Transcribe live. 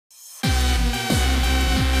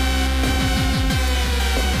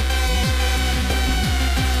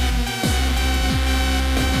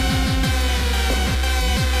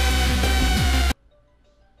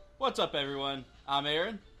What's up, everyone? I'm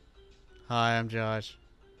Aaron. Hi, I'm Josh.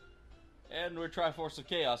 And we're Triforce of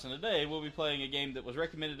Chaos, and today we'll be playing a game that was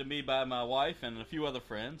recommended to me by my wife and a few other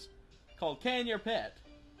friends called Can Your Pet?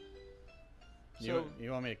 You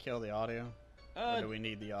want me to kill the audio? Or do we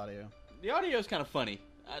need the audio? The audio is kind of funny,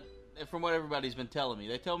 from what everybody's been telling me.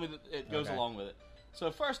 They tell me that it goes along with it.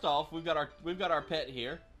 So first off, we've got our pet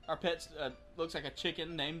here. Our pet looks like a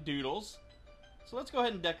chicken named Doodles. So let's go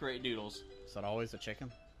ahead and decorate Doodles. Is that always a chicken?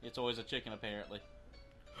 It's always a chicken, apparently.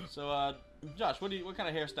 So, Josh, what kind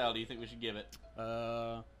of hairstyle do you think we should give it?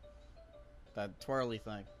 That twirly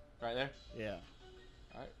thing. Right there? Yeah.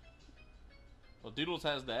 Alright. Well, Doodles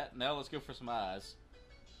has that. Now let's go for some eyes.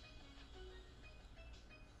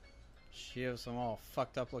 She has some all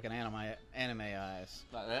fucked up looking anime eyes.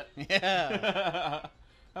 Like that? Yeah.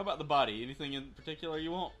 How about the body? Anything in particular you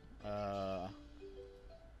want?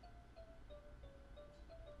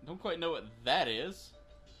 Don't quite know what that is.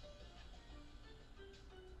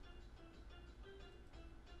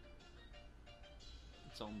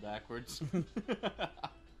 It's on backwards.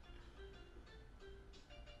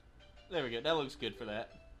 There we go. That looks good for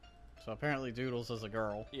that. So apparently Doodles is a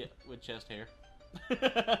girl. Yeah, with chest hair.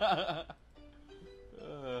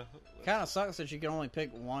 Kind of sucks that you can only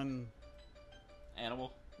pick one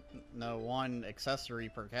Animal? No, one accessory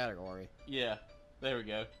per category. Yeah, there we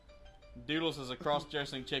go. Doodles is a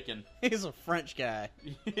cross-dressing chicken. He's a French guy.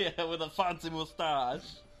 Yeah, with a fancy mustache.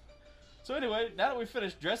 So anyway, now that we've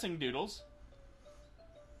finished dressing Doodles,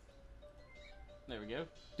 there we go.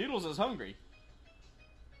 Doodles is hungry.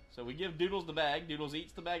 So we give Doodles the bag. Doodles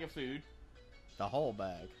eats the bag of food. The whole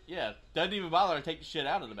bag. Yeah, doesn't even bother to take the shit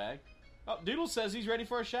out of the bag. Oh, Doodles says he's ready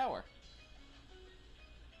for a shower.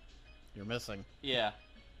 You're missing. Yeah.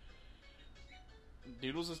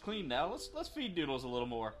 Doodles is clean now. Let's feed Doodles a little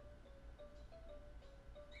more.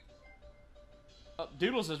 Oh,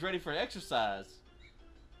 Doodles is ready for exercise.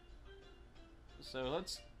 So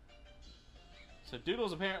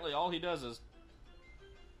Doodles apparently all he does is...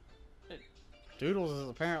 Doodles is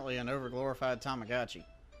apparently an overglorified Tamagotchi.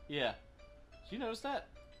 Yeah. Did you notice that?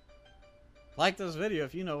 Like this video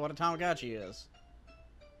if you know what a Tamagotchi is.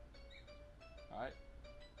 Alright.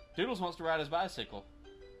 Doodles wants to ride his bicycle.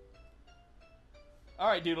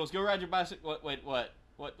 Alright, Doodles, go ride your bicycle. Wait, what?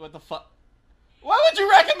 What the fuck? Why would you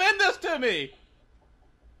recommend this to me?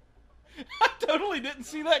 I totally didn't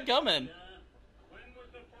see that coming. When was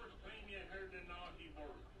the first time you heard a naughty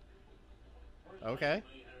word? Okay. I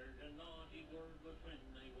heard a naughty word was when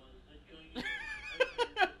I was a child.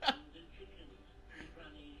 I heard the chickens. Me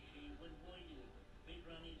granny, she went wild. Me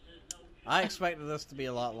granny says no. I expected this to be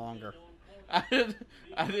a lot longer. I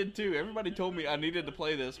did too. Everybody told me I needed to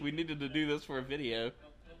play this. We needed to do this for a video.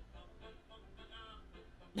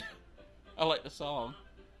 I like the song.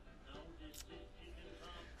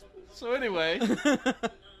 So anyway,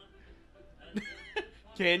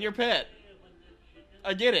 Can Your Pet?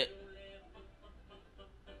 I get it.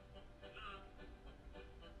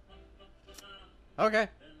 Okay.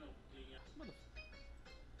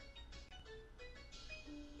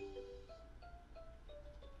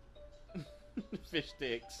 Fish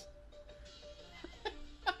sticks.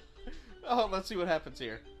 Oh, let's see what happens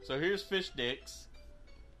here. So here's Fish Sticks.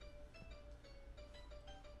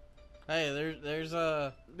 Hey, there's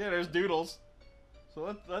Yeah, there's Doodles.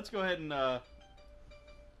 So let's go ahead and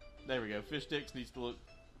there we go. Fish Sticks needs to look.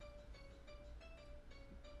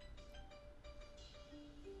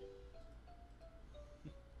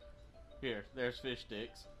 Here, there's Fish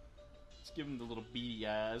Sticks. Let's give him the little beady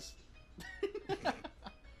eyes.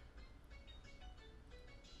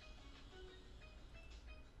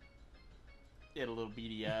 He had a little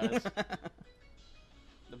beady eyes.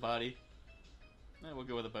 The body. And we'll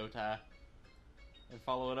go with a bow tie. And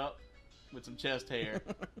follow it up with some chest hair.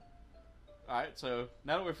 Alright, so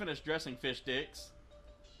now that we're finished dressing Fish Sticks,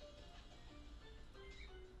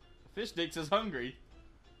 Fish Sticks is hungry.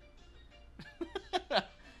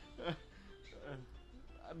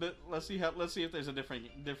 Let's see if there's a different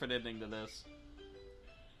ending to this.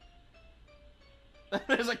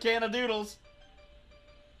 There's a can of Doodles.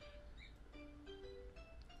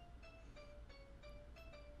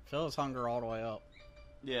 fill his hunger all the way up.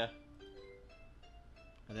 Yeah.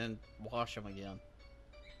 And then wash him again.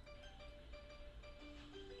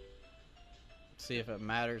 See if it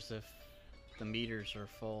matters if the meters are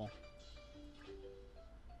full.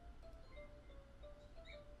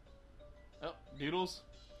 Oh, Doodles,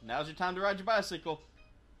 now's your time to ride your bicycle.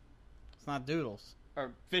 It's not Doodles.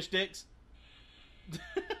 Or Fish Sticks.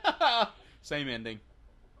 Same ending.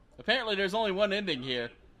 Apparently there's only one ending here.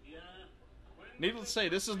 Needless to say,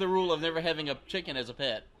 this is the rule of never having a chicken as a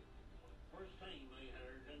pet. First time I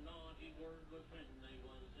heard a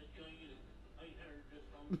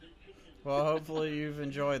Well, hopefully you've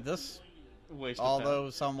enjoyed this, Waste of although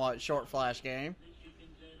somewhat short Flash game.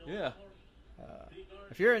 time. Yeah.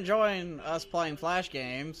 If you're enjoying us playing Flash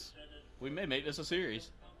games, We may make this a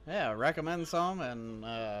series. yeah, recommend some and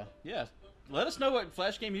Yeah. Let us know what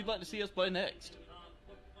Flash game you'd like to see us play next.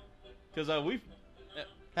 Because we've...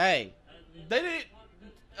 hey, They didn't...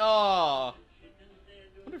 Oh.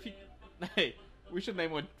 Wonder if you... Hey, we should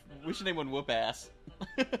name one... We should name one Whoop Ass.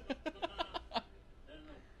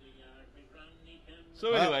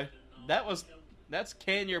 So anyway, that's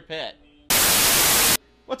Can Your Pet.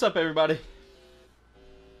 What's up, everybody?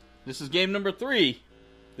 This is game number 3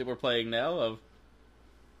 that we're playing now of...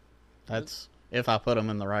 that's if I put them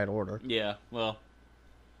in the right order. Yeah, well...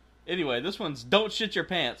 Anyway, this one's Don't Shit Your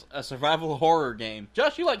Pants, a survival horror game.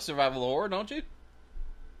 Josh, you like survival horror, don't you?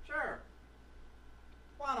 Sure.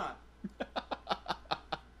 Why not?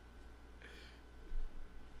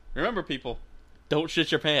 Remember, people, don't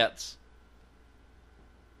shit your pants.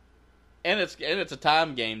 And it's a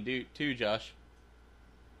time game, too, Josh.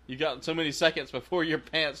 You've got so many seconds before your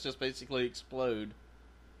pants just basically explode.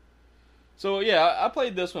 So yeah, I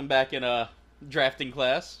played this one back in a drafting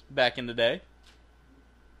class back in the day.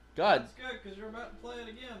 God. That's good, because you're about to play it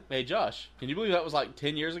again. Hey, Josh, can you believe that was like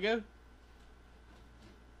 10 years ago?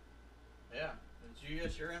 Yeah. Did you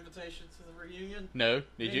get your invitation to the reunion? No,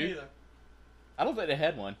 did Me you? neither. I don't think they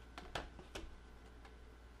had one.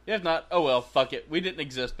 If not, oh well, fuck it. We didn't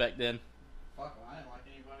exist back then. Fuck, well, I didn't like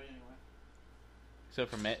anybody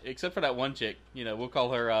anyway. Except for that one chick. You know, we'll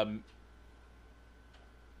call her,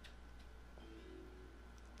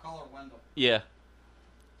 Call her Wendell. yeah.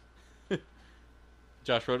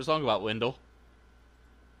 Josh wrote a song about Wendell.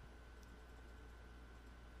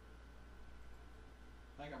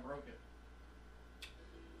 I think I broke it.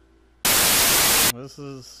 This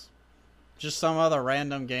is just some other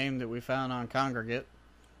random game that we found on Kongregate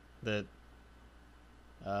that,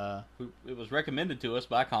 It was recommended to us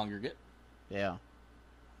by Kongregate. yeah.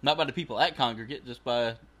 Not by the people at Kongregate, just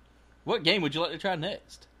by... What game would you like to try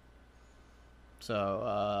next?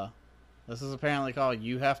 So, this is apparently called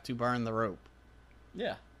You Have to Burn the Rope.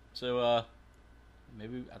 Yeah. So, I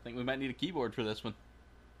think we might need a keyboard for this one.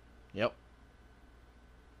 Yep.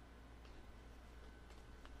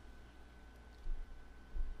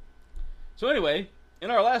 So anyway, in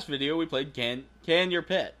our last video, we played Can Your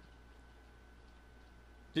Pet.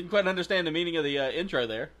 Didn't quite understand the meaning of the intro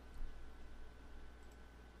there.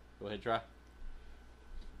 Go ahead, try.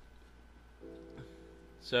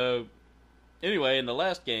 So, anyway, in the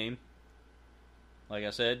last game, like I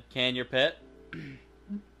said, Can Your Pet.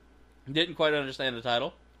 Didn't quite understand the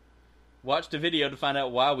title. Watched a video to find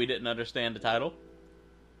out why we didn't understand the title.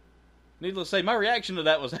 Needless to say, my reaction to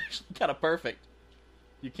that was actually kind of perfect.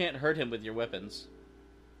 You can't hurt him with your weapons.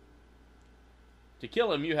 To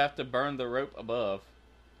kill him, you have to burn the rope above.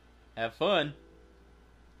 Have fun.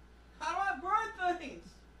 How do I burn things?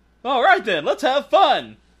 Alright then, let's have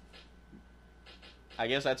fun! I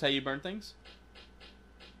guess that's how you burn things?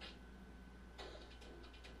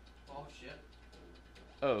 Oh, shit.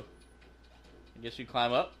 Oh. I guess you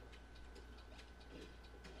climb up.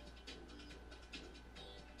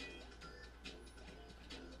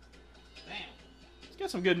 Damn. It's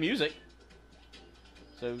got some good music.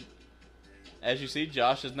 So, as you see,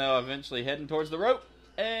 Josh is now eventually heading towards the rope.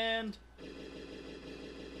 And...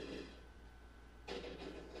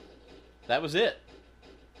 that was it.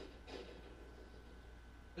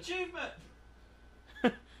 Achievement!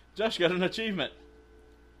 Josh got an achievement.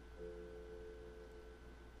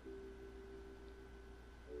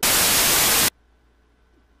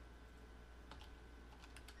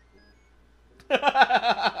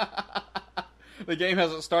 The game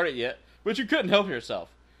hasn't started yet, but you couldn't help yourself.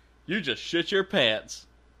 You just shit your pants.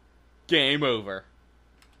 Game over.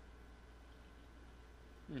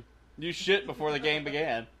 You shit before the game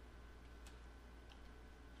began.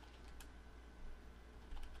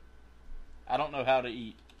 I don't know how to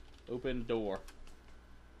eat. Open door.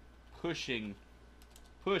 Pushing.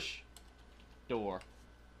 Push door.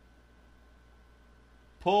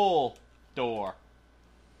 Pull door.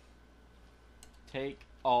 Take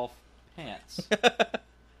off pants.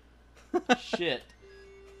 Shit.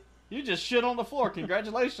 You just shit on the floor.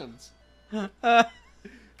 Congratulations.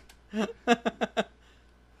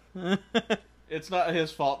 It's not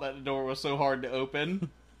his fault that the door was so hard to open.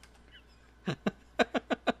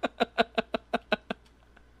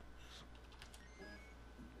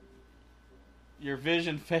 Your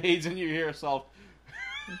vision fades and you hear a soft...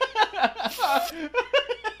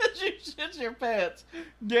 You shit your pants.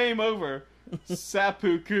 Game over.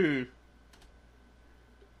 Seppuku.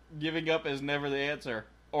 Giving up is never the answer.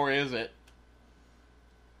 Or is it?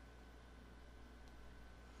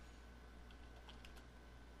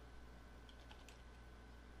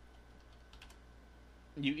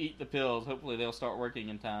 You eat the pills. Hopefully they'll start working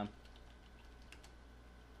in time.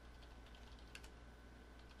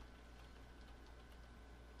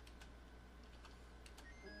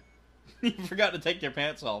 You forgot to take your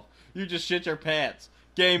pants off. You just shit your pants.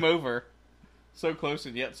 Game over. So close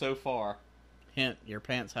and yet so far. Hint, your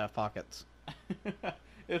pants have pockets.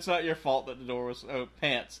 It's not your fault that the door was... Oh,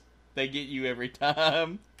 pants. They get you every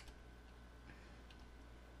time.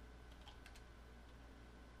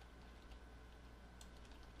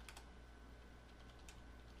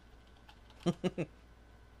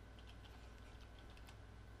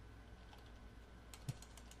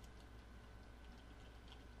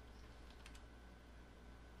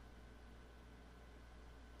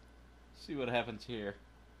 See what happens here.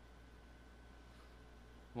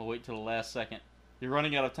 We'll wait till the last second. You're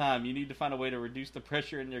running out of time. You need to find a way to reduce the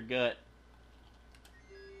pressure in your gut.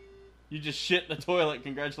 You just shit in the toilet.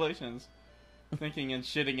 Congratulations. Thinking and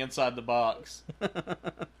shitting inside the box.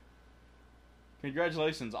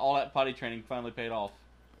 Congratulations. All that potty training finally paid off.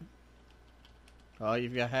 Oh,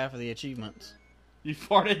 you've got half of the achievements. You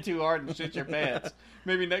farted too hard and shit your pants.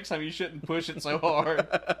 Maybe next time you shouldn't push it so hard.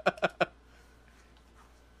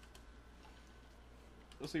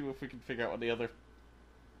 Let's see if we can figure out what the other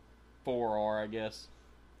 4 are, I guess.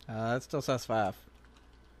 That still says 5.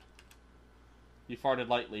 You farted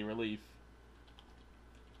lightly, relief.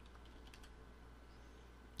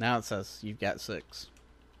 Now it says you've got 6.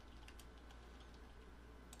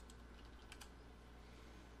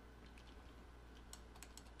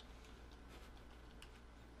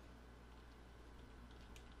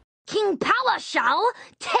 King Palashal,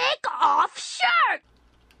 take off shirt!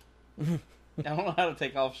 I don't know how to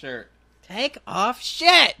take off shirt. Take off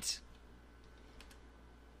shit!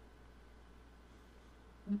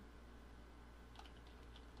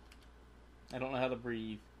 I don't know how to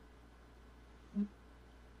breathe.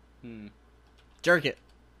 Jerk it.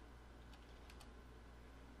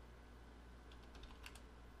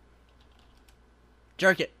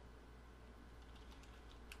 Jerk it.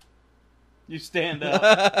 You stand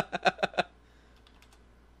up.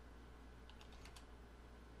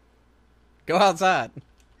 Go outside.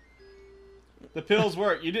 The pills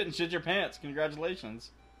work. You didn't shit your pants. Congratulations.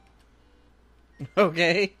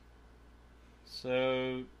 Okay.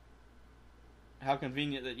 So, how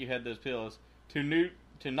convenient that you had those pills. To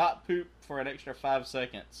not poop for an extra 5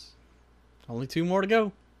 seconds. Only 2 more to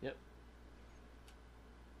go. Yep.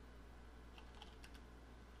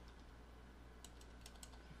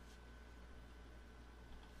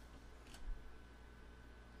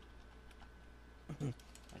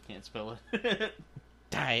 I can't spell it.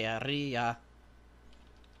 Diarrhea.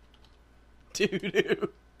 Doo-doo.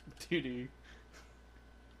 Doo-doo.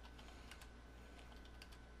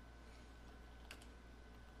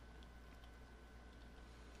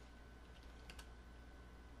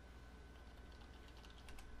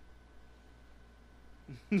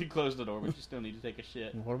 You close the door, but you still need to take a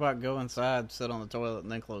shit. What about go inside, sit on the toilet,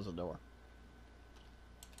 and then close the door?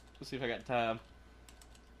 Let's see if I got time.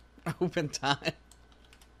 Open time.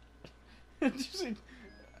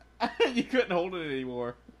 You couldn't hold it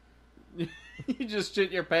anymore. You just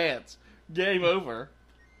shit your pants. Game over.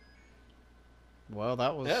 Well,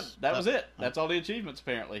 that was... Yep, that was it. That's all the achievements,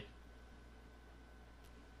 apparently.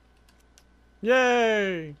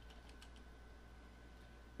 Yay!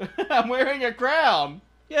 I'm wearing a crown.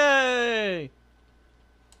 Yay!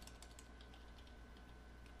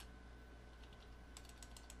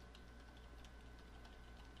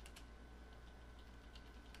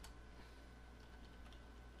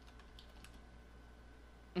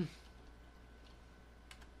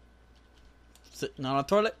 Sitting on a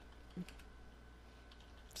toilet.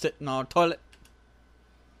 Sitting on a toilet.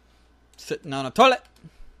 Sitting on a toilet.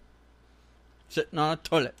 Sitting on a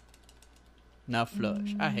toilet. Now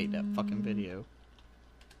flush. I hate that fucking video.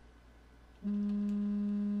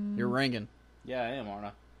 You're ringing. Yeah, I am, aren't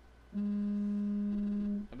I?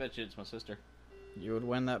 I bet you it's my sister. You would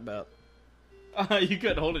win that bet. You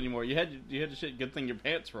couldn't hold it anymore. You had to shit. Good thing your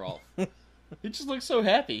pants were off. You just look so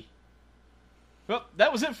happy. Well,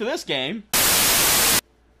 that was it for this game.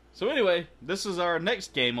 So anyway, this is our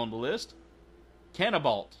next game on the list.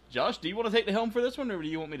 Cannabalt. Josh, do you want to take the helm for this one, or do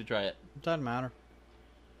you want me to try it? Doesn't matter.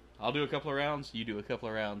 I'll do a couple of rounds. You do a couple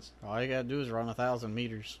of rounds. All you gotta do is run 1,000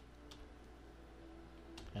 meters.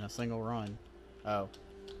 In a single run. Oh.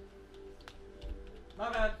 My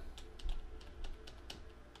bad.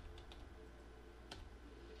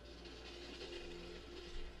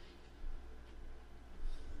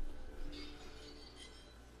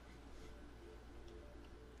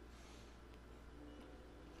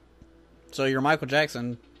 So you're Michael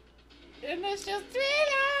Jackson And it's just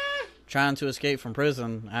thriller. trying to escape from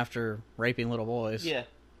prison after raping little boys. Yeah.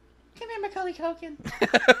 Come here, Macaulay Culkin. I'm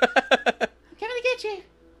coming to get you.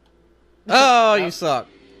 Oh, you suck.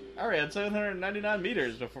 I ran 799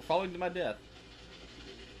 meters before falling to my death.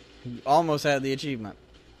 You almost had the achievement.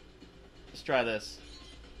 Let's try this.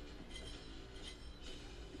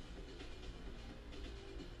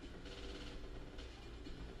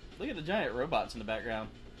 Look at the giant robots in the background.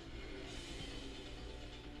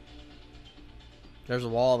 There's a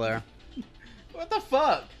wall there. What the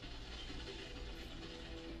fuck?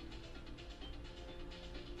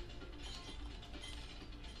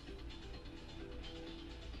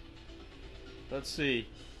 Let's see.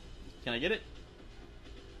 Can I get it?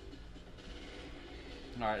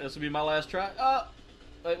 Alright, this will be my last try. Oh!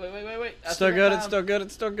 Wait. It's still good, it's still good,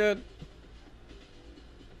 it's still good.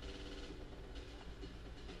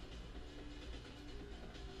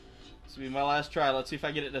 This will be my last try. Let's see if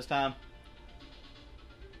I get it this time.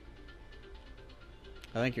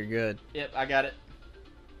 I think you're good. Yep, I got it.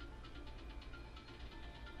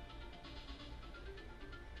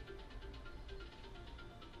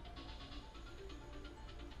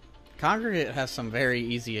 Kongregate has some very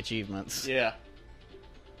easy achievements. Yeah.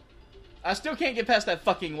 I still can't get past that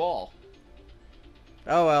fucking wall.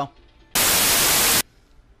 Oh well.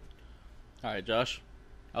 Alright, Josh.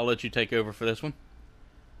 I'll let you take over for this one.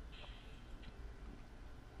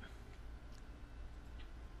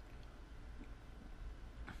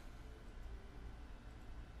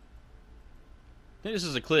 I think this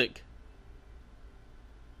is a click.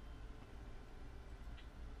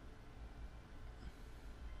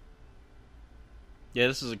 Yeah,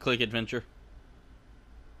 this is a click adventure.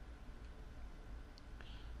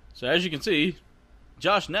 So as you can see,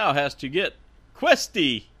 Josh now has to get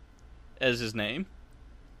Questy as his name.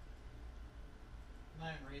 I'm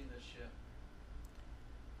not even reading this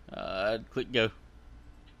shit. Click go.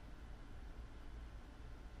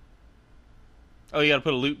 Oh, you gotta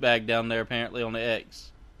put a loot bag down there apparently on the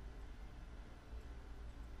X.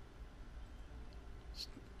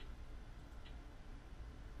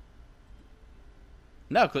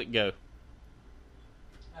 Now click go.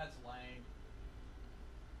 That's lame.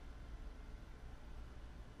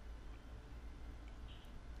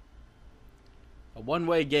 A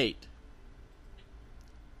one-way gate.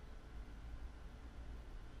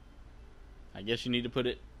 I guess you need to put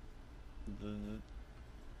it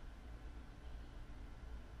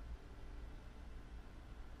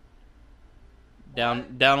down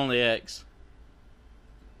on the X.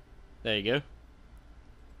 There you go.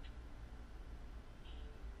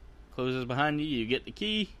 Closes behind you, you get the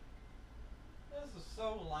key. This is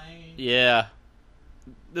so lame. Yeah.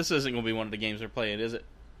 This isn't going to be one of the games they're playing, is it?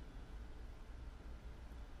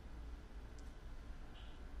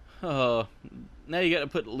 Oh, now you got to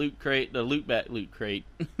put the loot crate. Loot.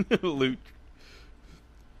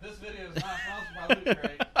 This video is not sponsored by Loot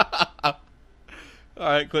Crate. All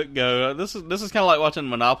right, click go. This is kind of like watching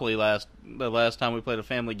Monopoly the last time we played a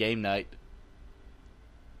family game night.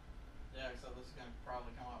 Yeah, so this is gonna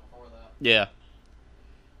probably come out before that. Yeah.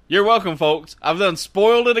 You're welcome, folks. I've done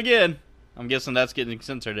spoiled it again. I'm guessing that's getting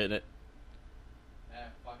censored, isn't it? Yeah,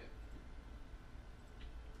 fuck it.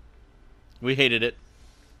 We hated it.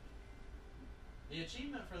 The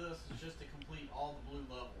achievement for this is just to complete all the blue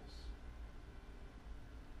levels.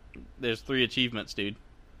 There's 3 achievements, dude.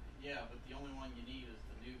 Yeah, but the only one you need is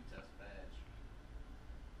the noob test badge.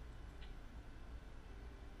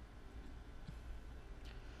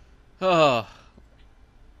 Oh.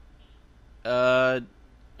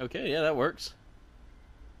 Okay, yeah, that works.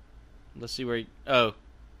 Let's see where he... Oh,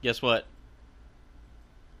 guess what?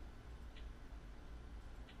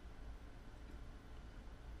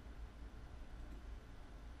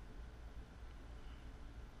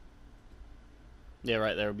 Yeah,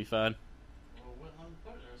 right there would be fine. Well, wouldn't let me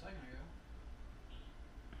put it there a second ago.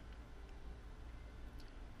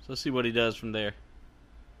 So let's see what he does from there.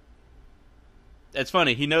 It's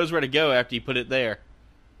funny, he knows where to go after you put it there.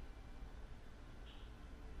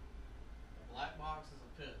 The black box is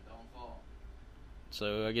a pit, don't fall.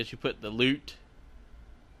 So I guess you put the loot.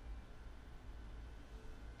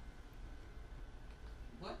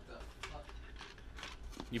 What the fuck?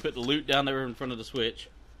 You put the loot down there in front of the switch.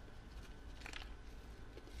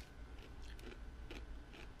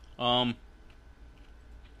 I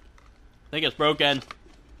think it's broken.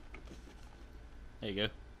 There you go.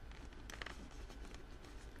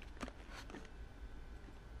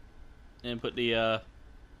 And put the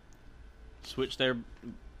switch there.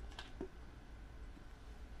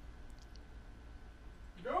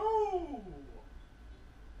 No!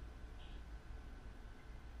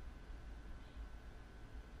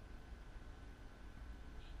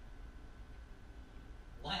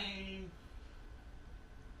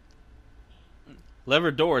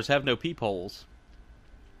 Levered doors have no peepholes.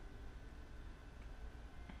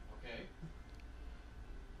 Okay.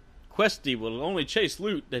 Questy will only chase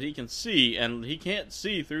loot that he can see, and he can't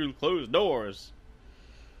see through closed doors.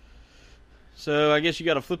 So I guess you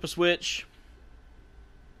gotta flip a switch.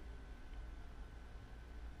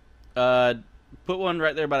 Put one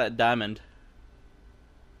right there by that diamond.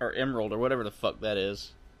 Or emerald, or whatever the fuck that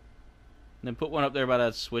is. And then put one up there by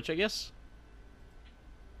that switch, I guess.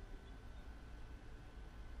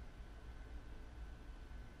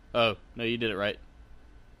 Oh, no, you did it right.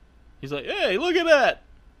 He's like, hey, look at that!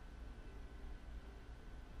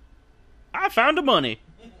 I found the money!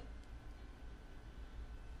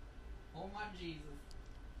 Oh my Jesus.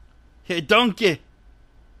 Hey, donkey!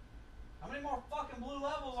 How many more fucking blue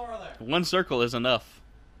levels are there? One circle is enough.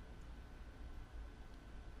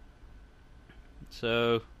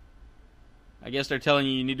 So, I guess they're telling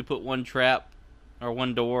you need to put one trap, or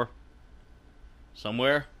one door,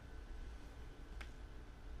 somewhere.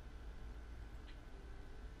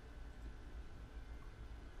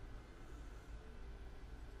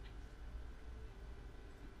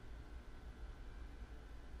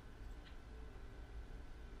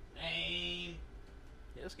 Name.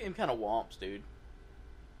 Yeah, this game kind of womps, dude.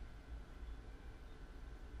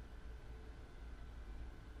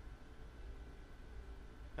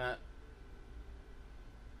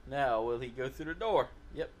 Now, will he go through the door?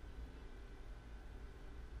 Yep.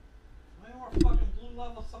 How many more fucking blue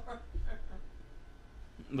levels are there?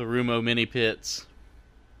 The Rumo mini pits.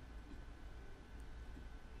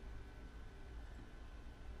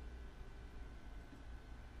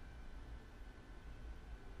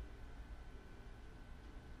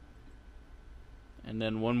 And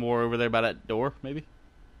then one more over there by that door, maybe?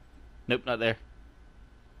 Nope, not there.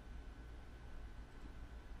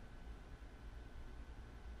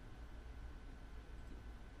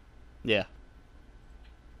 Yeah.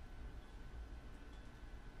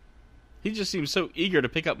 He just seems so eager to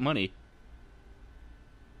pick up money.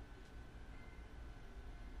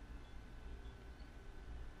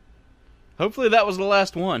 Hopefully that was the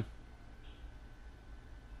last one.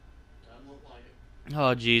 Doesn't look like it.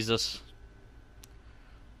 Oh, Jesus.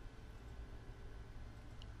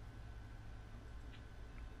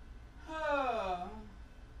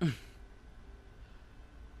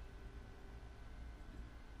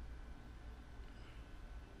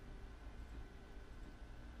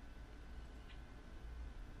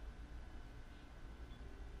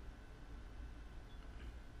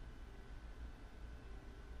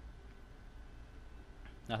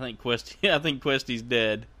 I think Questy's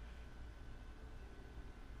dead.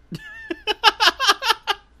 Okay,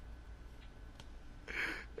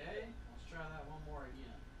 let's try that one more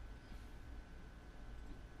again.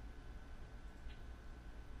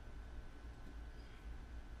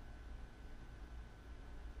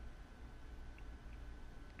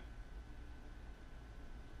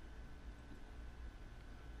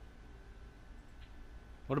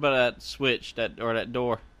 What about that switch, that door? Oh, I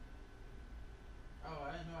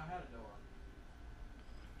didn't know I had a door.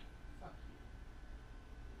 Fuck you.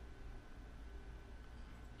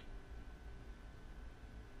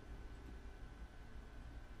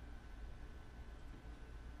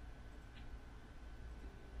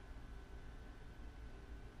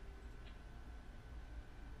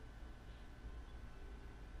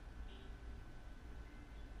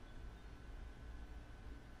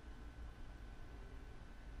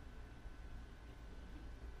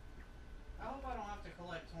 I hope I don't have to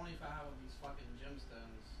collect 25 of these fucking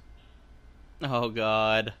gemstones. Oh,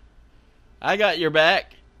 God. I got your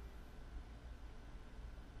back.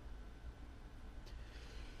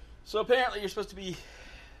 So apparently you're supposed to be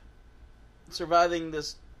surviving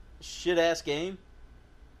this shit-ass game.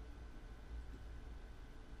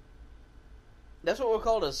 That's what we'll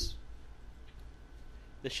call this.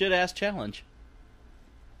 The shit-ass challenge.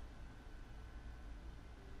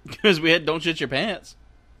 Because we had Don't Shit Your Pants.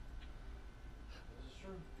 This is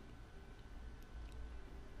true.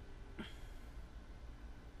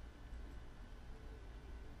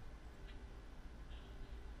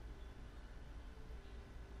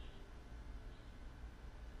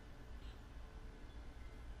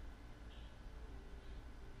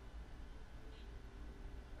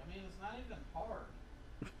 I mean, it's not even hard.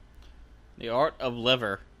 The art of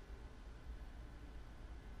lever.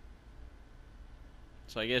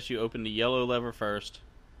 So I guess you open the yellow lever first.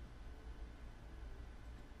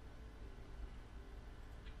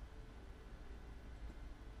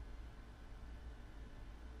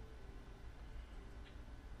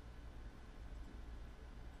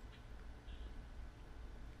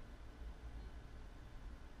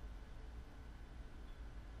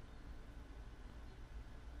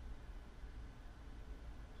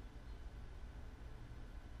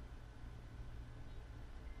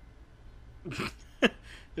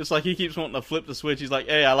 It's like he keeps wanting to flip the switch. He's like,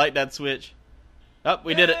 hey, I like that switch. Oh,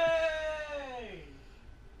 we did it.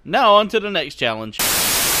 Now on to the next challenge.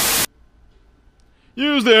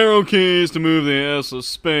 Use the arrow keys to move the S of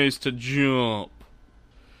space to jump.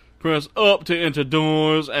 Press up to enter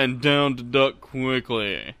doors and down to duck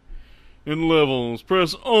quickly. In levels,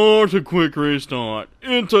 press R to quick restart.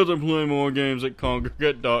 Enter to play more games at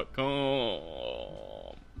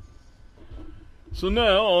Kongregate.com. So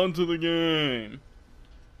now, on to the game.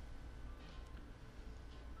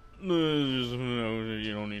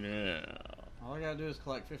 You don't need it. All I gotta do is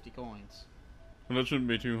collect 50 coins. That shouldn't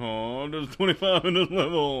be too hard. There's 25 in this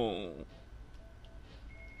level.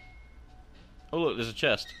 Oh look, there's a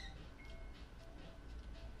chest.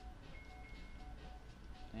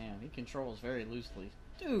 Damn, he controls very loosely.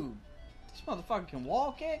 Dude, this motherfucker can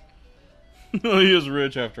wall kick? He is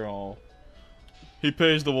rich after all. He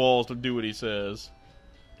pays the walls to do what he says.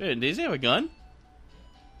 Dude, does he have a gun?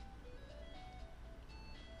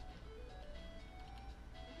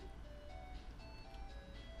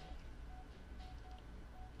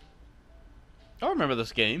 I remember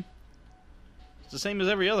this game. It's the same as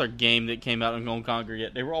every other game that came out on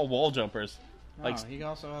Kongregate. They were all wall jumpers. No, Like, he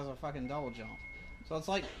also has a fucking double jump. So it's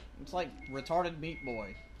like retarded Meat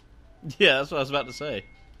Boy. yeah, that's what I was about to say.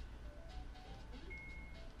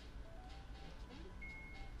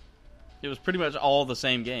 It was pretty much all the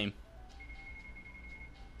same game.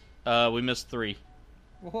 We missed 3.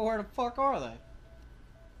 Well, where the fuck are they?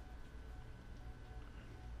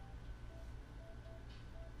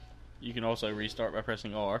 You can also restart by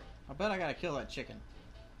pressing R. I bet I gotta kill that chicken.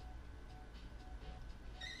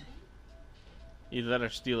 Either that or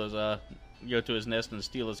steal his, go to his nest and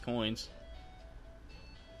steal his coins.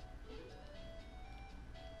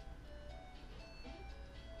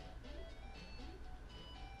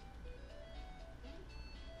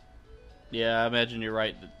 Yeah, I imagine you're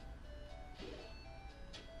right.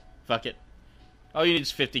 Fuck it. All you need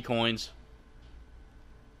is 50 coins.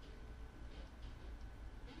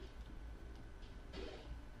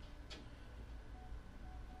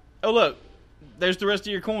 Oh look, there's the rest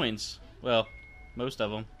of your coins. Well, most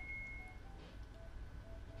of them.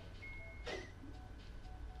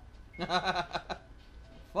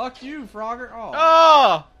 Fuck you, Frogger. Oh.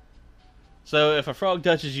 Oh! So if a frog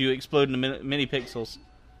touches you, explode into mini pixels.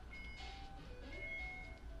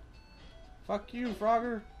 Fuck you,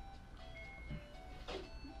 Frogger.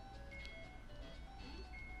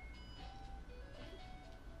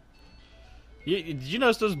 Did you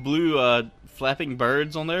notice those blue flapping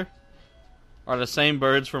birds on there? Are the same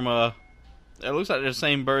birds from it looks like they're the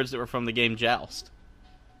same birds that were from the game Joust.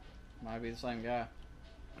 Might be the same guy.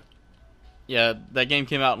 Yeah, that game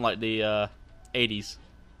came out in like the 80s.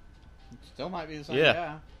 Still might be the same Yeah.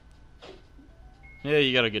 guy. Yeah,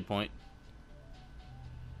 you got a good point.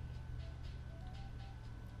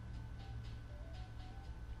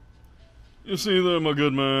 You see there, my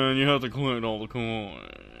good man, you have to collect all the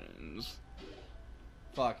coins.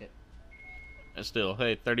 Fuck it. And still,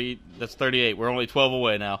 hey, 30, that's 38. We're only 12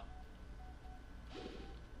 away now.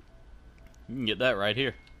 You can get that right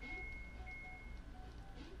here.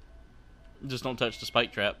 Just don't touch the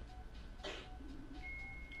spike trap.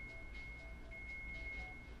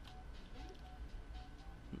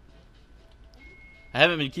 I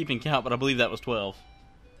haven't been keeping count, but I believe that was 12.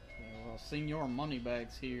 Yeah, well, Senior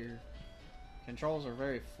Moneybags here. Controls are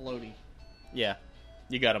very floaty. Yeah,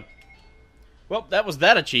 you got him. Well, that was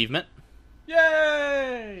that achievement.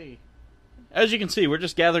 Yay! As you can see, we're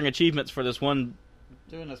just gathering achievements for this one.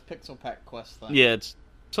 Doing this Pixel Pack quest thing. Yeah, it's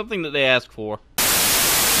something that they ask for.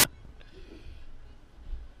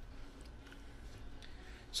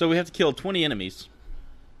 So we have to kill 20 enemies.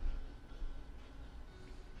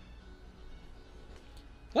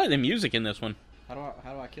 I like the music in this one. How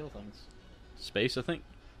do I kill things? Space, I think.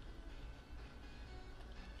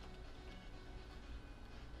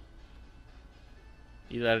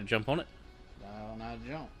 Either that or jump on it. I don't know how to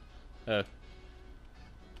jump. Oh.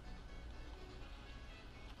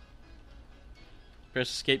 Press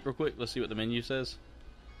escape real quick. Let's see what the menu says.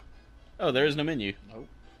 Oh, there is no menu. Nope.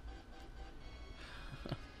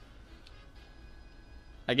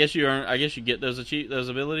 I guess you get those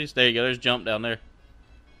abilities. There you go. There's jump down there.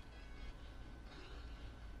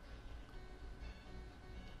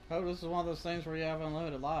 Oh, this is one of those things where you have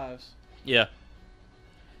unlimited lives. Yeah.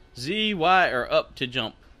 Z, Y, or up to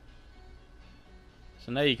jump.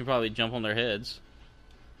 So now you can probably jump on their heads.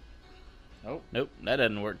 Nope. Nope, that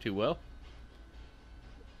doesn't work too well.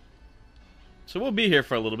 So we'll be here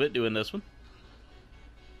for a little bit doing this one.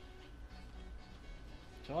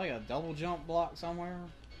 Is there like a double jump block somewhere?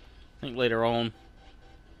 I think later on.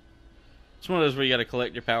 It's one of those where you gotta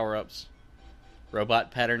collect your power-ups. Robot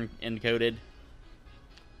pattern encoded.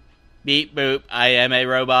 Beep boop, I am a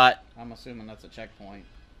robot. I'm assuming that's a checkpoint.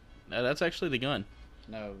 No, that's actually the gun.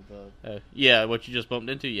 No, the... Yeah, what you just bumped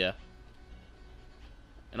into, yeah.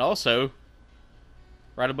 And also,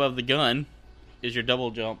 right above the gun is your double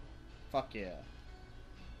jump. Fuck yeah.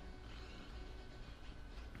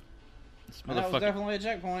 This Well, that was motherfucker. definitely a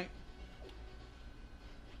checkpoint.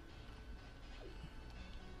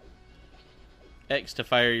 X to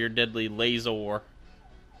fire your deadly laser.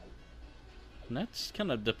 And that's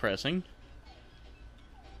kind of depressing.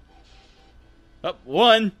 Up,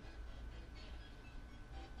 1!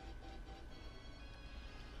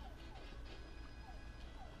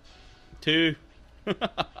 Two.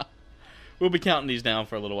 We'll be counting these down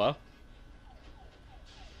for a little while.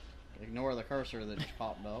 Ignore the cursor that just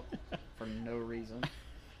popped up for no reason.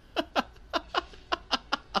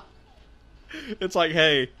 It's like,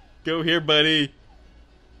 hey, go here, buddy.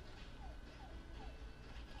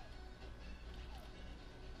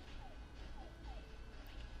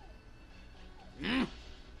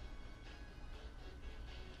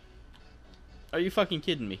 Are you fucking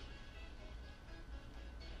kidding me?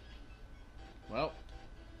 Well,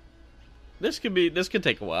 This could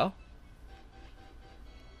take a while.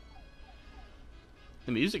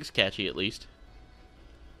 The music's catchy, at least.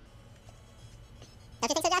 Don't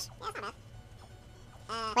you think so, Josh? Yeah, it's not bad.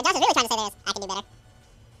 What Josh is really trying to say there is, I can do better.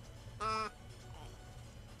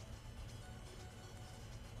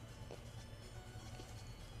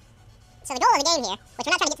 So the goal of the game here, which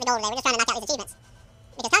we're not trying to get to the goal today, we're just trying to knock out these achievements.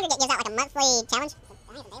 Because Kongregate gives out like a monthly challenge. I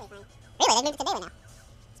think it's a daily thing. Really? They've moved it to daily now.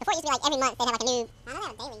 So before it used to be like every month they'd have like a new... I know they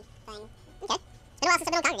have a daily thing. Okay. It's been a while since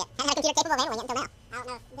I've been on Kongregate. Haven't had a computer capable of handling it until now. I don't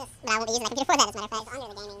know this. But I won't be using that computer for that, as a matter of fact. It's under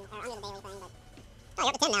the gaming, or under the daily thing, but... Oh,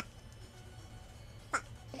 you're up to 10 now. Fuck.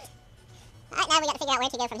 Alright, now we got to figure out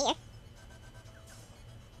where to go from here.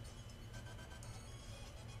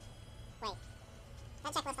 Wait.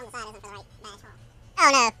 That checklist on the side isn't for the right dash. Oh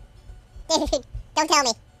no. Dude, don't tell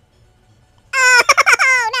me.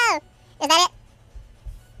 Oh no! Is that it?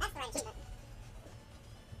 That's the right achievement.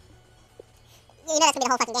 You know that's gonna be the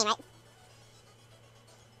whole fucking game, right?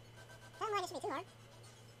 Doesn't like it should be too hard.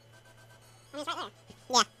 I mean, it's right there.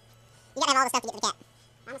 Yeah. You gotta have all the stuff to get to the cat.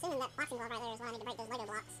 I'm assuming that boxing glove right there is what I need to break those Lego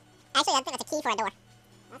blocks. Actually, I think that's a key for a door.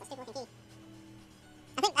 That's a stupid looking key.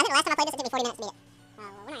 I think the last time I played this, it took me 40 minutes to beat it. Well,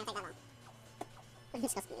 we're not gonna take that long.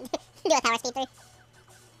 Just do a power speed through.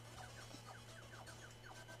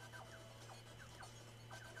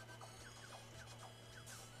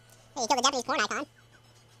 Hey, you killed the Japanese porn icon.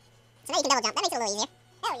 So now you can double jump. That makes it a little easier.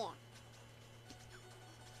 Hell yeah.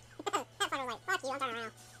 That part was like, fuck you, I'm turning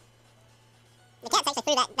around. The cat's actually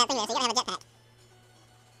through that thing there, so you gotta have a jetpack.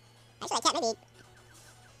 Actually, that cat maybe...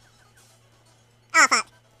 Oh, fuck.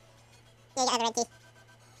 Yeah, you gotta have the red key.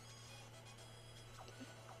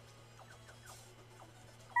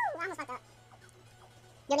 Woo, I almost fucked up.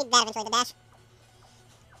 You'll need that eventually, the dash.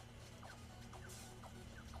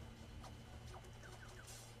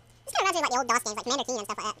 This kind of reminds me of like the old DOS games, like Commander Keen and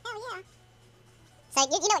stuff like that. Hell yeah. So, you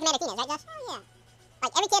know what Commander Keen is, right, Josh? Hell yeah.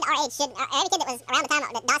 Like, every kid our age should, or every kid that was around the time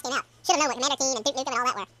that DOS came out, should have known what Commander Keen and Duke Nukem and all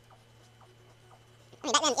that were. I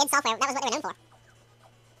mean, back then, id Software, that was what they were known for.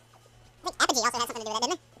 I think Apogee also had something to do with that,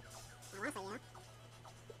 didn't it? I want to say, yeah.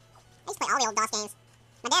 I used to play all the old DOS games.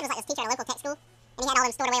 My dad was like this teacher at a local tech school, and he had all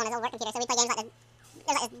them stored away on his old work computer, so we'd play games like this. There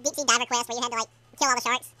was like this deep sea diver quest where you had to like kill all the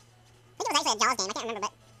sharks. I think it was actually a Jaws game, I can't remember,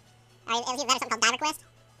 but... Or it was either that or something called Diver Quest.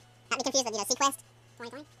 Not to be confused with, you know, Sequest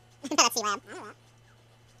 2020. That's Sea Lab. I know that.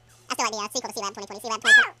 I still like the sequel to Sea Lab 2020. Sea Lab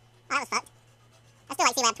 2020. Oh, that was fucked. I still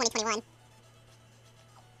like Sea Lab 2021.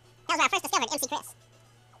 That was where I first discovered MC Chris.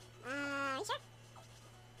 Are you sure?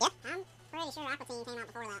 Yeah? I'm pretty sure Aqua Teen came out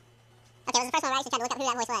before that. Okay, it was the first one where I actually tried to look up who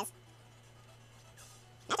that voice was.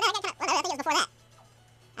 After that, I got kind of... Well, no, I think it was before that.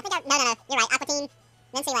 I think I... No. You're right. Aqua Teen,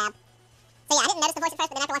 then Sea Lab. So yeah, I didn't notice the voice at first,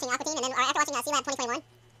 but then after watching Aqua Teen, and then or after watching Sea Lab 2021,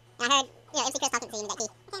 and I heard, you know, MC Chris talking to you with that key.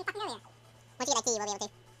 I can't fucking go there. Once you get that key, you will be able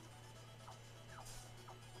to.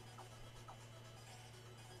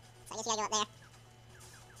 So I guess you gotta go up there.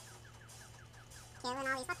 Killing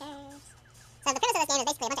all these fuckers. So the premise of this game is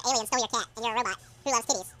basically a bunch of aliens stole your cat, and you're a robot who loves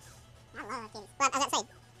kitties. I love kitties. Well, I was about to say,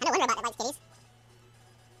 I know one robot that likes kitties.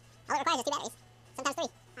 All it requires is 2 batteries. Sometimes 3.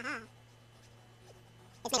 Aha.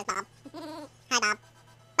 His name is Bob. Hi, Bob.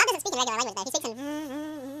 Bob doesn't speak in regular language, though. He speaks in...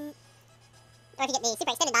 Or if you get the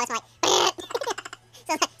super extended Bob, it's like...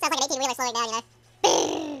 So it sounds like an 18-wheeler slowing down, you know?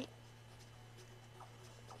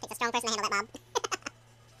 Takes a strong person to handle that, Bob.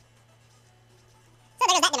 So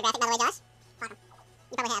there's that demographic, by the way, Josh. Fuck 'em.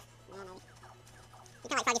 You probably have. Yeah, maybe. You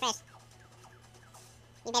kinda like Froggy Fresh.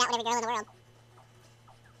 You bait out with every girl in the world.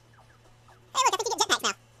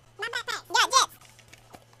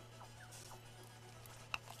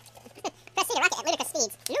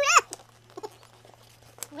 speeds. Luda!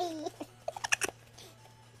 Wee. Is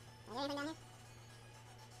there anything down here?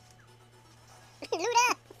 Luda!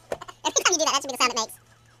 Every time you do that, that should be the sound it makes.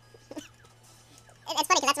 It's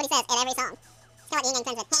funny because that's what he says in every song. It's kind of like the Indian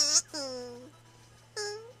friends with.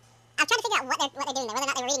 I'm trying to figure out what they're doing there, whether or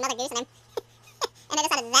not they were reading Mother Goose and them. And they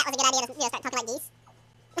decided that was a good idea to start talking like geese.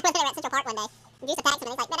 When they were at Central Park one day, Goose attacks him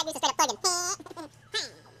and he's like, that Goose is straight up thugging.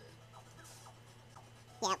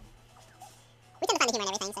 Yep. We tend to find the humor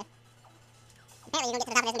in everything, so. Apparently you don't get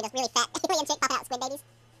to the top of this with this really fat alien chick popping out squid babies.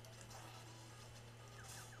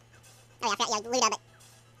 Oh yeah, I forgot, yeah, Luda, but.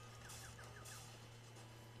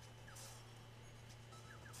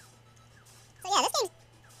 So yeah, this game's,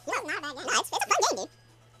 not a bad game. No, it's a fun game, dude.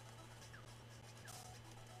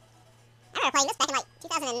 I remember playing this back in like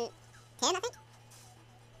 2010, I think.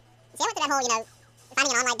 See, I went through that whole,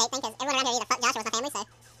 finding an online date thing because everyone around here either fucked Josh or was my family, so.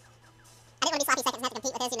 I didn't want to be sloppy seconds and have to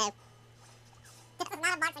compete with his, This was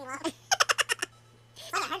not a boxing glove.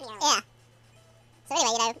 Yeah. So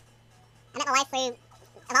anyway, I met my wife through,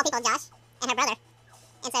 of all people, Josh and her brother.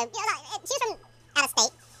 And so, she was from out of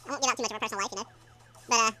state. I won't give out too much of her personal life,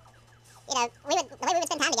 But, the way we would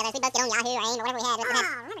spend time together is we'd both get on Yahoo or AIM or whatever we had.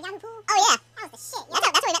 Remember Yahoo Pool? Oh, yeah. That was the shit. Yeah.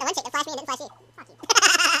 That's where we met the one chick that flashed me and didn't flash you. Fuck you.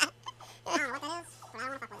 I don't know what that is, but I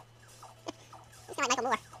don't want to fuck with it. It's kind of like Michael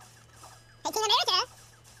Moore. Hey, King America!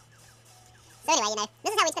 So anyway,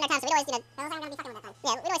 this is how we'd spend our time. So we'd always, those aren't going to be fucking with that time.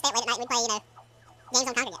 Yeah, we'd always stay up late at night and we'd play, games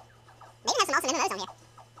on Kongregate. They even have some awesome MMOs on here.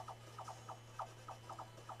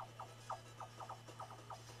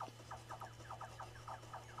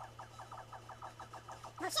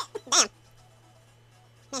 Oh shit! Damn!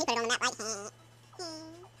 Man, he put it on the map right.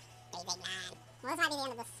 Big man. Well, this might be the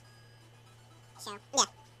end of this show. Yeah.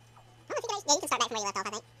 I don't know if you can start back from where you left off, I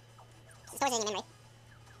think. It stores it in your memory.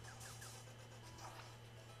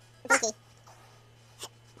 Bookie.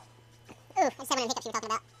 Ooh, I just had one of the hiccups you were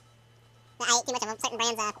talking about. That I ate too much of a certain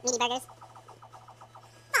brand's meaty burgers.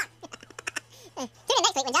 Fuck! Tune in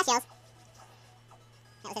next week when Josh yells.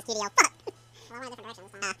 That was his studio. Fuck! Well, I went a different direction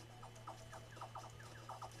this time.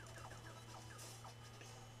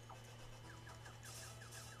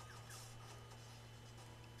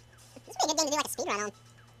 This would be a good game to do like a speedrun on.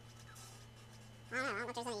 I don't know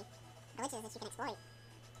if there's any glitches that you can exploit.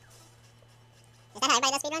 Is that how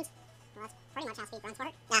everybody does speedruns? Well, that's pretty much how speedruns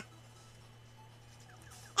work. Yeah.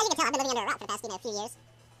 As you can tell, I've been living under a rock for the past, few years.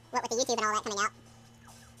 What with the YouTube and all that coming out.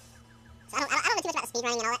 So I don't know too much about the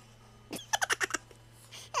speedrunning and all that.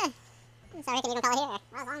 So I reckon you can call it here.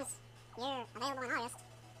 Well, as long as you're available in August,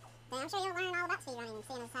 then I'm sure you'll learn all about speedrunning,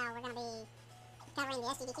 seeing as how we're going to be covering the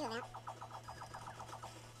SGDQ event.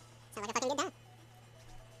 Sounds like a fucking good time.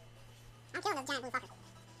 I'm killing this giant blue fucker.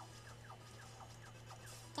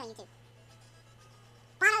 Killing you too.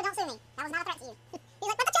 Bono, don't sue me. That was not a threat to you. He's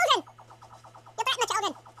like, but the children! You threatened the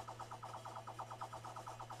children!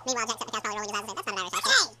 Meanwhile, Jacksepticeye's probably rolling his eyes and saying, that's not an Irish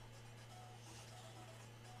accent.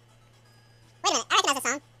 Hey! Wait a minute, I recognize this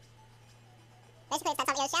song. Basically, it's that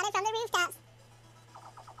song that goes, shouted from the rooftops.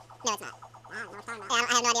 No, it's not. I don't know what you're talking about. Yeah,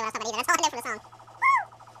 I have no idea what I was talking about either. That's all I know from the song. Woo!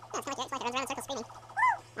 Yeah, it's kind of cute. It's like it runs around in circles screaming.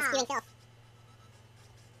 Woo! Spewing filth.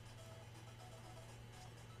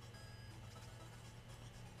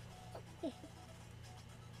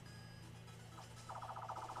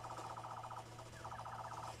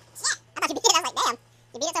 You beat it, I was like, damn.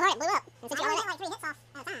 You beat it so hard it blew up. And since you only get like 3 hits off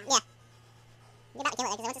at a time. Yeah. You're about to kill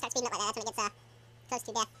it, because once it starts speeding up like that, that's when it gets close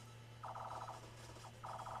to death.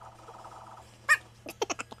 Fuck!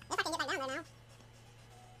 If I can get back down there now.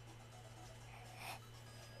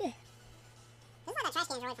 Yeah. This is like that trash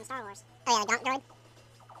can droid from Star Wars. Oh yeah, the Gonk droid.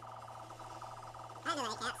 I know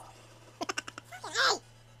that, cats. Fucking hey!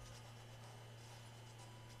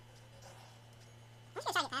 I'm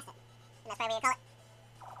just gonna try to get past it. And that's where we would call it.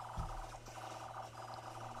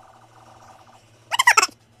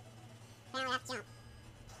 Now we have to jump.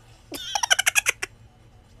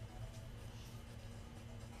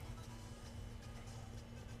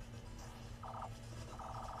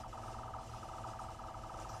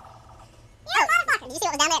 Yeah, motherfucker! Did you see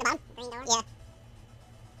what was down there at the bottom? Green door? Yeah.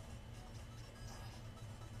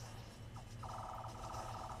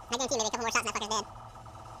 I guarantee maybe a couple more shots and that fucker's dead.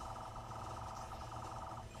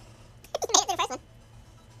 He made it through the first one.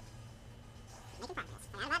 Making progress.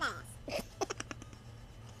 Forgot about that ass.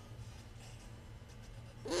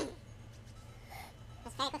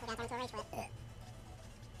 That's very quickly down to a rage quit.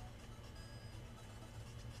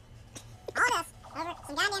 All this over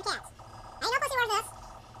some goddamn cats. Ain't no pussy worth this.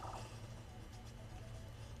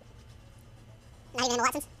 Not even Emma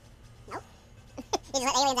Watson's? Nope. You just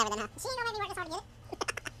let aliens have it then, huh? She ain't gonna make me work this hard to get it.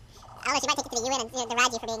 I don't know, she might take it to the UN and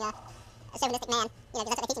deride you for being a chauvinistic man. Because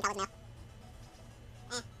that's what they teach in college now.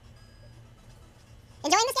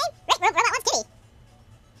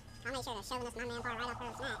 chauvinist non-man part right off her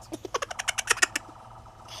snatch.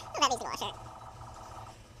 Well, that needs to go on a shirt.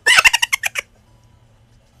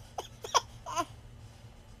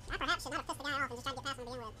 I perhaps should not have pissed the guy off and just tried to get past him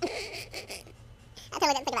to begin with. I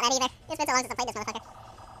totally didn't think about that either. It's been so long since I played this motherfucker.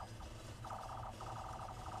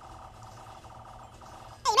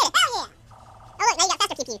 Hey, you made it! Hell yeah! Oh look, now you got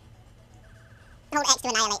faster pew pew. Hold X to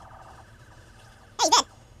annihilate. Hey, you did!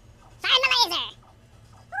 Fire my laser!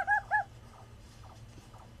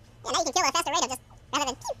 Yeah, now you can kill at a faster rate of just, rather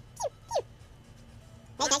than pew, pew, pew.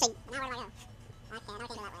 Now you can actually, now where do I go? I can't go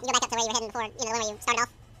that way. You go back up to where you were heading before, the one where you started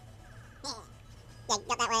off. Yeah. Yeah,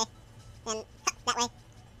 go that way. Then, that way.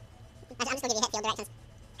 I'm just gonna give you hit field directions.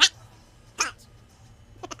 Touch!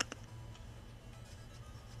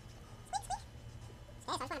 Squeak, squeak. Okay, so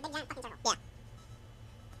I just want a big giant fucking circle. Yeah.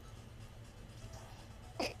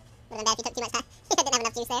 Would've been bad if you took too much time. Didn't have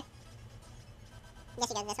enough juice there. Guess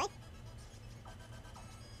you go this way.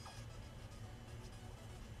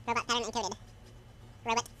 Robot pattern encoded.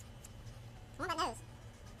 Robot. I want that nose.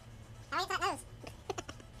 How do I get that nose?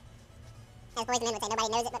 As Boys and Men would say, nobody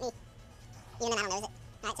knows it but me. Even then I don't knows it.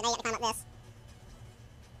 Alright, so now you have to climb up this.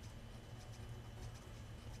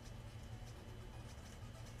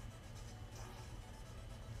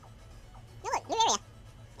 Oh look, new area.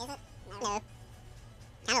 Is it? No.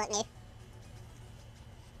 Kinda look new.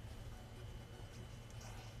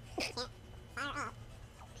 Can't fire up.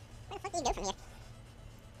 Where the fuck do you go from here?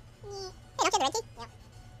 Hey, don't kill the red key. Yep.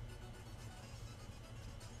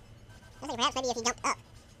 Looks like perhaps maybe if you jumped up.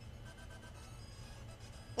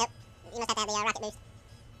 Nope. You must have to have the rocket boost.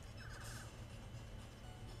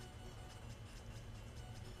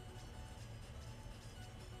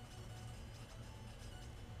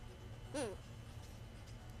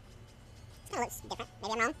 This kinda looks different.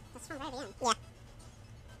 Maybe I'm wrong. That's from the very beginning. Yeah.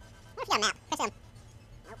 What if you got a map? Press M.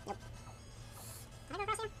 Nope, nope. Can I go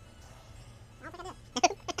across here? I don't think I did. I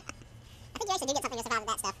think you actually do get something to survive with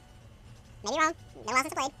that stuff. Maybe wrong. Been a while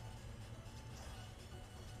since I played.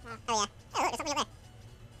 Oh yeah. Oh look, there's something up there.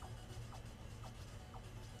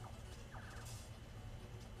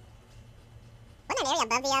 Wasn't there an area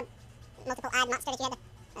above the multiple-eyed monster that you had to...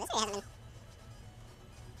 Oh, this area hasn't been...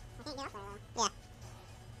 I can't get up there though. Yeah.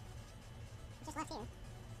 Just left here.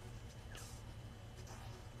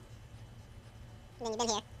 And then you've been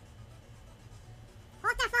here.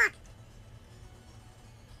 What the fuck?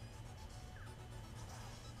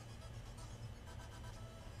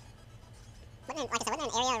 Wasn't there, like I said,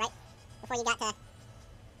 wasn't there an area right before you got to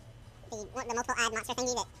the multiple-eyed monster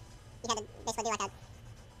thingy that you had to basically do like a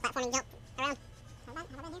platforming jump around? Have I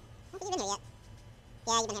been here? I don't think you've been here yet.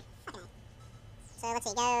 Yeah, you've been here. Fucking A. So let's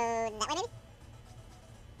see, go that way maybe?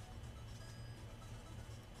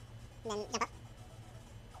 And then jump up.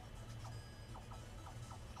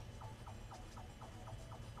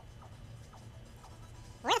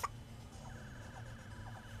 Where the fuck?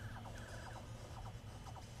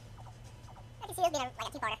 I can see this being like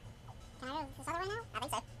a two-parter. Can I go this other way now? I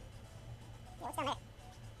think so. Yeah, what's down there?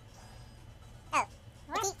 Oh.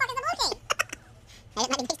 Where the fuck is the blue key? Maybe it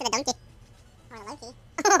might be next to the donkey. Or the low key.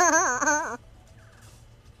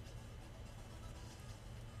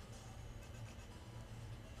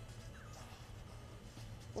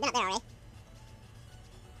 You've been up there already.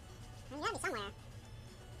 I mean, you gotta be somewhere.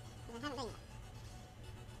 Because I haven't been yet.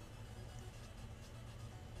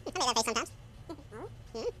 I make that face sometimes. I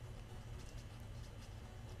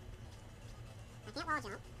can't wall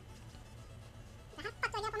jump. How the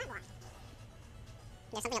fuck do I get up on that block?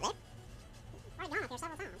 There's something up there? I've already gone up here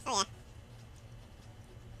several times. Oh yeah.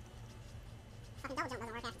 Fucking double jump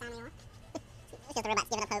doesn't work half the time anymore. It's just the robot's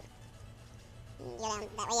giving up hope. You go down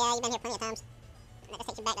that way. Yeah, you've been here plenty of times. That just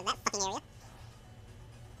takes you back to that fucking area.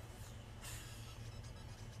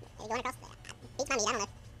 Are you going across there? Beats my meat, I don't know.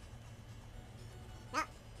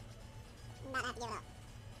 I'm about to have to give it up.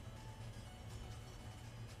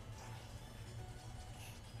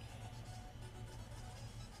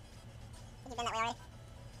 I think you've been that way already.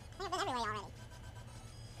 I think I've been every way already.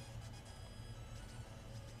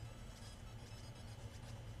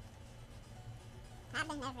 I've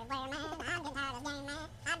been everywhere, man. I'm getting tired of this game, man.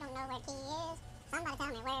 I don't know where the key is. Somebody tell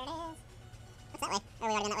me where it is. What's that way? Oh,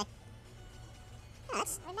 we already been that way. Oh,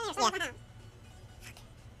 that's... We've been here several times.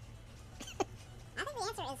 I think the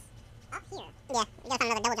answer is up here. Yeah, we gotta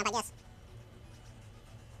find another double jump, I guess.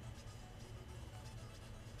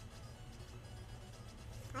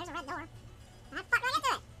 Oh, there's a red door. How the fuck do I get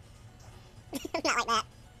to it? Not like that.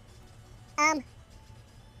 I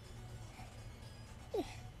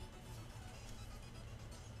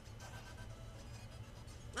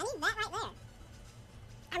need that right there.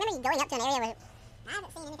 I remember you going up to an area where I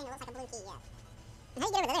haven't seen anything that looks like a blue key yet. How do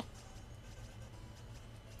you get over there?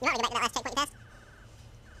 You want me to go back to that last checkpoint you passed?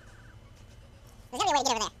 There's gotta be a way to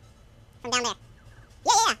get over there. From down there.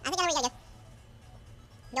 Yeah. I think I know where you gotta go.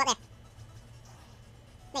 Go up there.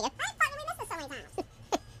 There you go. I thought we missed this so many times.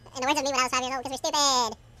 In the words of me when I was 5 years old, because we're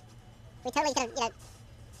stupid. We totally could have, you know.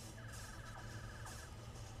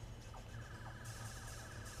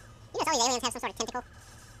 You know, some of these aliens have some sort of tentacle.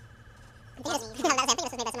 I think this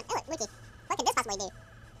was made by someone. Oh, look, Wiki. What could this possibly do?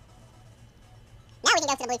 Now we can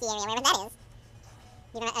go to the Wiki area, wherever that is.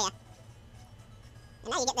 You remember? Oh, yeah. And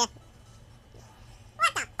now you get the...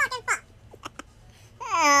 What the fucking fuck?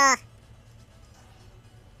 Oh.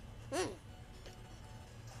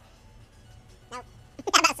 Nope. I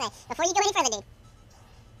was about to say, before you go any further, dude.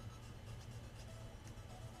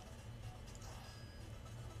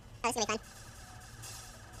 Oh, this is gonna be fun.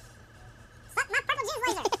 Suck my purple jizz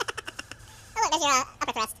laser! Oh, look, there's your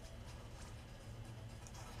upper thrust.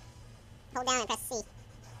 Hold down and press C.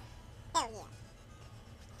 Hell yeah.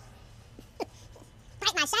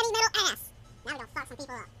 Bite my shiny metal ass! Now we're gonna fuck some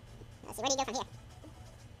people up. Let's see, where do you go from here?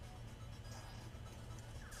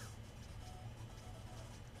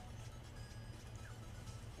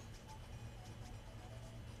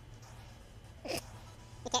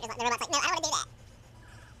 The character's like, the robot's like, no, I don't want to do that.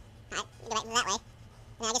 Alright, you go back that way.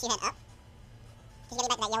 And then I guess you head up. Just get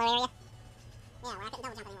back to that yellow area. Yeah, where I couldn't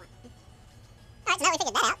double jump anymore. Alright, so now we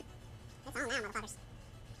figured that out. That's all now, motherfuckers.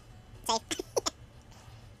 Save.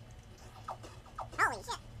 Holy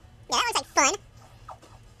shit. Yeah, that looks like fun.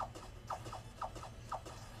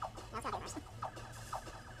 Now let's go here first.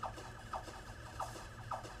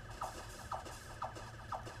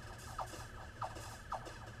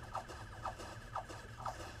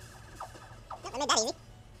 Nope, I made that easy.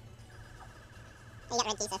 Oh, you got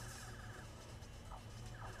red key, so.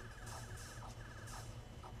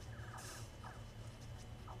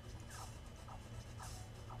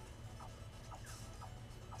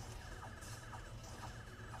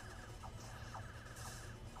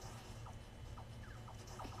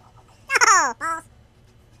 Oh, balls.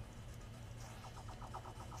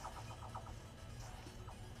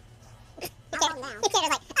 The character's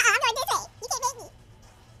like, I'm going this way. You can't make me.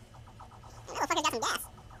 That motherfucker's got some gas.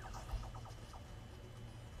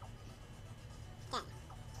 Okay.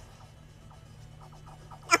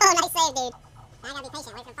 Oh, nice save, dude. Now I gotta be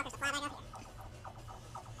patient. Wait for the fuckers to fly back up here.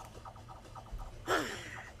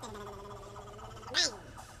 Bang.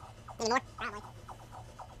 Any more? Probably.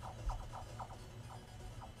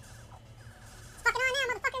 It's fucking on now,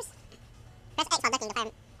 motherfuckers. Press X while ducking to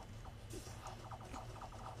fire.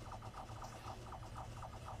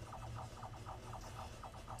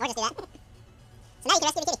 Or just do that. So now you can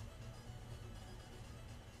rescue the kitty.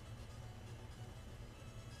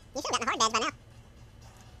 You should have gotten a hard badge by now.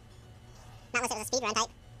 Not unless it was a speedrun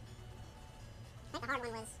type. I think the hard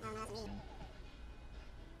one was, I don't know, that's me.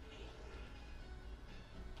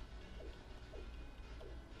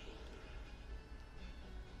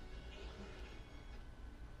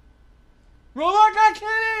 Robot got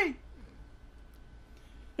kitty!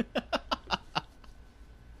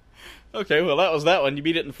 Okay, well that was that one. You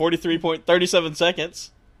beat it in 43.37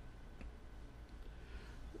 seconds.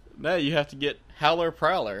 Now you have to get Howler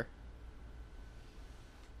Prowler.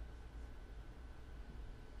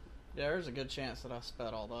 Yeah, there's a good chance that I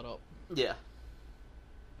sped all that up. Yeah.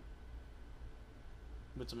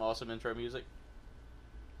 With some awesome intro music.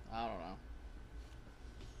 I don't know.